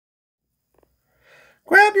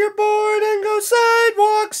Grab your board and go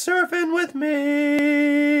sidewalk surfing with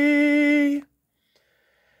me.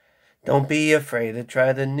 Don't be afraid to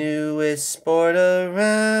try the newest sport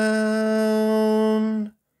around.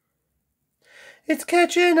 It's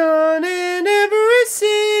catching on in every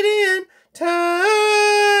city and town.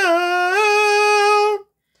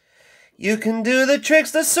 You can do the tricks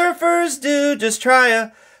the surfers do. Just try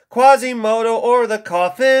a Quasimodo or the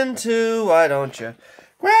coffin too. Why don't you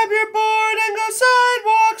grab your board and go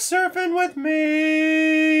sidewalk surfing with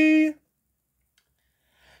me?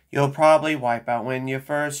 You'll probably wipe out when you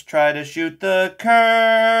first try to shoot the curve.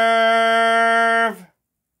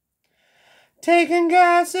 Taking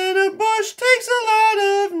gas in a bush takes a lot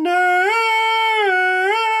of nerve.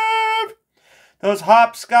 Those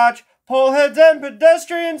hopscotch, poleheads, and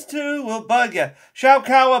pedestrians too will bug ya. Shout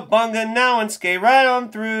cowabunga now and skate right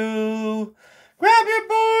on through. Grab your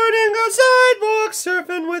board and go sidewalk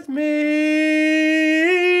surfing with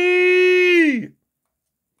me.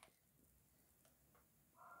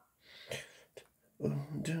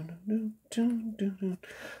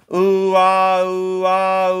 Ooh ah, ooh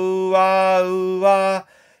ah, ooh ah, ooh ah.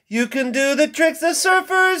 You can do the tricks the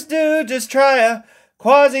surfers do. Just try a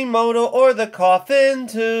Quasimodo or the coffin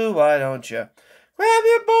too. Why don't you grab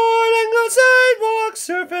your board and go sidewalk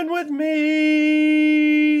surfing with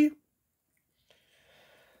me?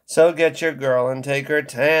 So get your girl and take her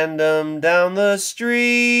tandem down the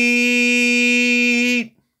street.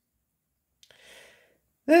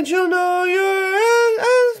 Then she'll know you're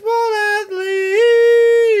a small athlete.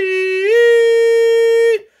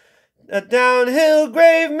 A downhill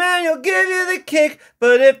grave man, you'll give you the kick.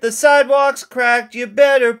 But if the sidewalk's cracked, you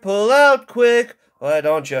better pull out quick. Why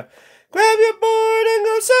don't you grab your board and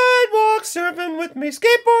go sidewalk surfing with me?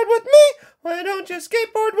 Skateboard with me. Why don't you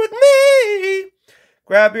skateboard with me?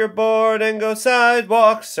 Grab your board and go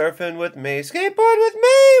sidewalk surfing with me. Skateboard with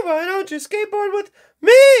me. Why don't you skateboard with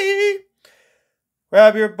me?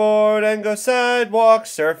 Grab your board and go sidewalk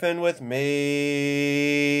surfing with me.